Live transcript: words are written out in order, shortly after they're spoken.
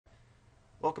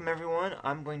Welcome everyone.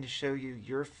 I'm going to show you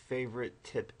your favorite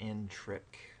tip and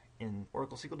trick in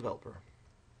Oracle SQL Developer.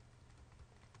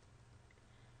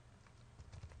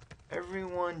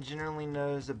 Everyone generally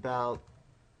knows about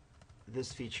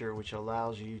this feature, which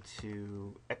allows you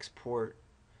to export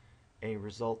a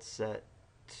result set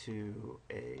to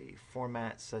a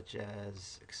format such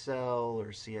as Excel or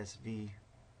CSV.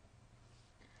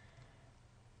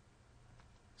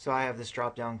 So I have this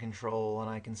drop-down control, and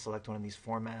I can select one of these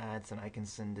formats, and I can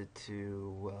send it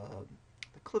to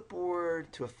the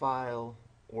clipboard, to a file,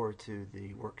 or to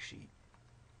the worksheet.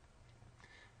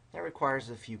 That requires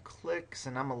a few clicks,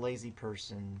 and I'm a lazy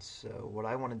person, so what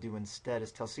I want to do instead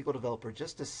is tell SQL Developer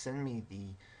just to send me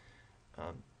the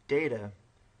data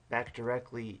back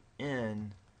directly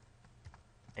in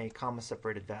a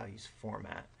comma-separated values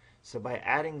format. So by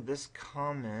adding this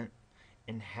comment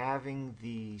and having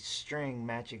the string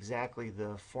match exactly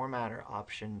the formatter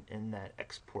option in that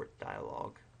export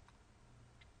dialog,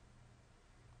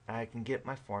 I can get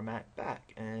my format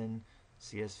back in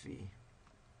CSV.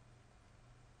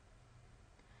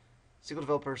 SQL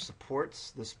Developer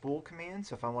supports the Spool command,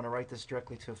 so if I want to write this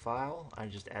directly to a file, I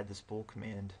just add the Spool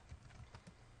command.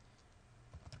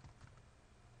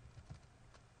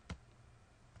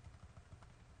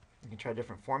 You can try a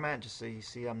different format just so you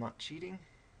see I'm not cheating.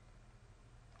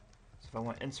 So if I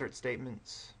want insert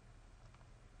statements,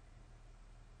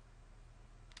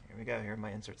 here we go, here are my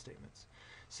insert statements.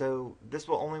 So this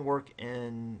will only work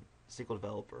in SQL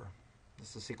Developer.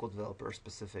 This is SQL Developer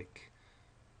specific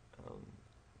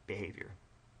behavior.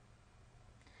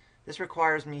 This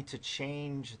requires me to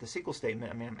change the SQL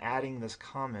statement. I'm adding this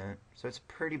comment, so it's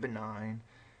pretty benign,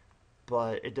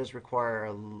 but it does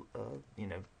require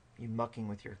you mucking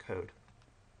with your code.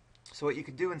 So what you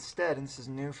could do instead, and this is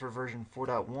new for version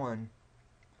 4.1,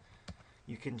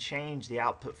 you can change the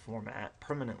output format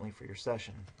permanently for your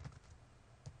session.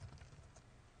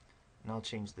 And I'll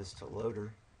change this to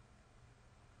loader.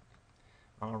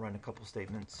 I'll run a couple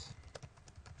statements.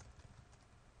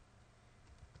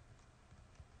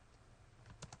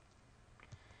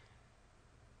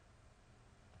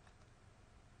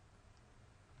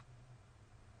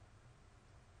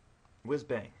 Whiz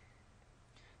bang.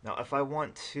 Now if I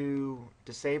want to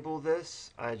disable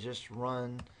this, I just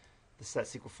run the set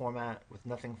SQL format with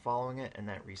nothing following it, and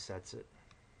that resets it.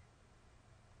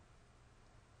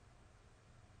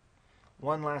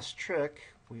 One last trick,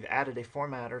 we've added a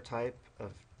formatter type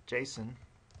of JSON,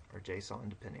 or JSON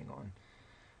depending on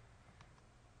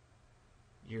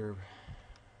your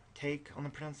take on the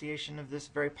pronunciation of this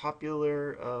very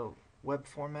popular web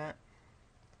format.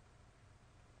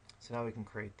 So now we can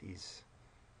create these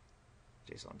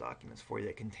JSON documents for you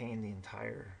that contain the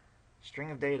entire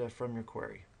string of data from your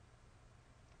query.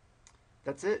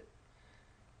 That's it.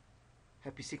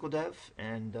 Happy SQL Dev,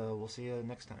 and we'll see you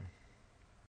next time.